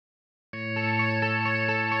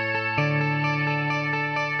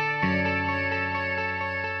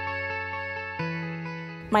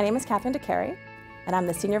My name is Catherine DeCary, and I'm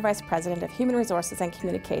the Senior Vice President of Human Resources and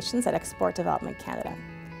Communications at Export Development Canada.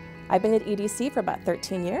 I've been at EDC for about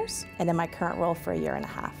 13 years, and in my current role for a year and a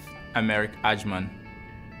half. I'm Eric Ajman,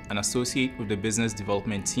 an associate with the business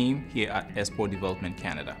development team here at Export Development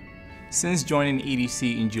Canada. Since joining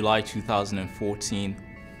EDC in July 2014,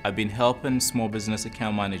 I've been helping small business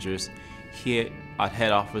account managers here at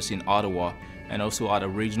head office in Ottawa and also at our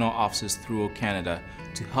regional offices throughout Canada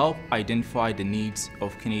to help identify the needs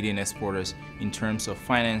of Canadian exporters in terms of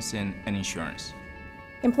financing and insurance.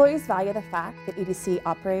 Employees value the fact that EDC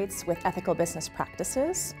operates with ethical business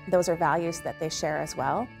practices. Those are values that they share as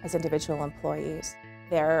well as individual employees.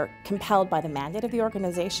 They're compelled by the mandate of the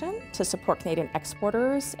organization to support Canadian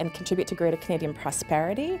exporters and contribute to greater Canadian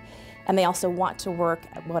prosperity, and they also want to work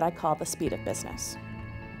at what I call the speed of business.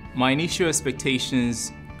 My initial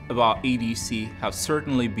expectations about EDC have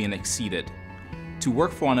certainly been exceeded. To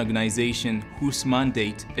work for an organization whose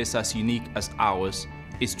mandate is as unique as ours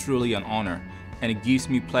is truly an honor, and it gives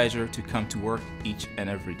me pleasure to come to work each and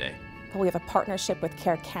every day. We have a partnership with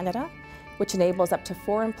Care Canada, which enables up to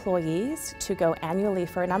 4 employees to go annually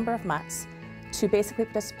for a number of months to basically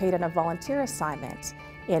participate in a volunteer assignment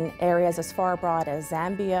in areas as far abroad as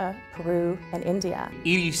Zambia, Peru, and India.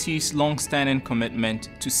 EDC's long-standing commitment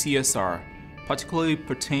to CSR, particularly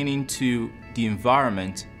pertaining to the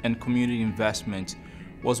environment and community investment,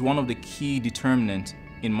 was one of the key determinants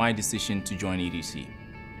in my decision to join EDC.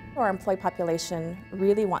 Our employee population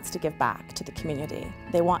really wants to give back to the community.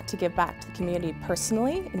 They want to give back to the community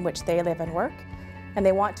personally in which they live and work, and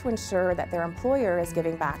they want to ensure that their employer is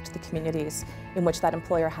giving back to the communities in which that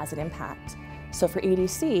employer has an impact. So for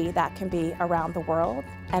EDC, that can be around the world,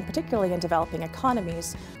 and particularly in developing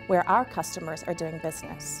economies where our customers are doing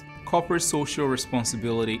business. Corporate social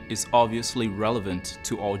responsibility is obviously relevant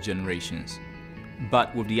to all generations.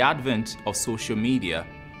 But with the advent of social media,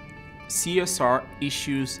 CSR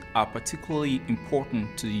issues are particularly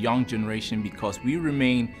important to the young generation because we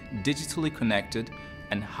remain digitally connected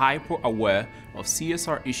and hyper-aware of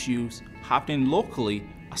CSR issues happening locally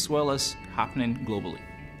as well as happening globally.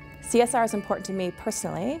 CSR is important to me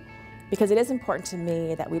personally because it is important to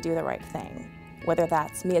me that we do the right thing, whether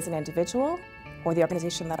that's me as an individual or the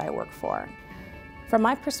organization that I work for. From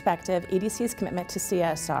my perspective, EDC's commitment to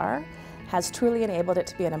CSR has truly enabled it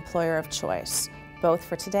to be an employer of choice, both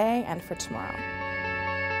for today and for tomorrow.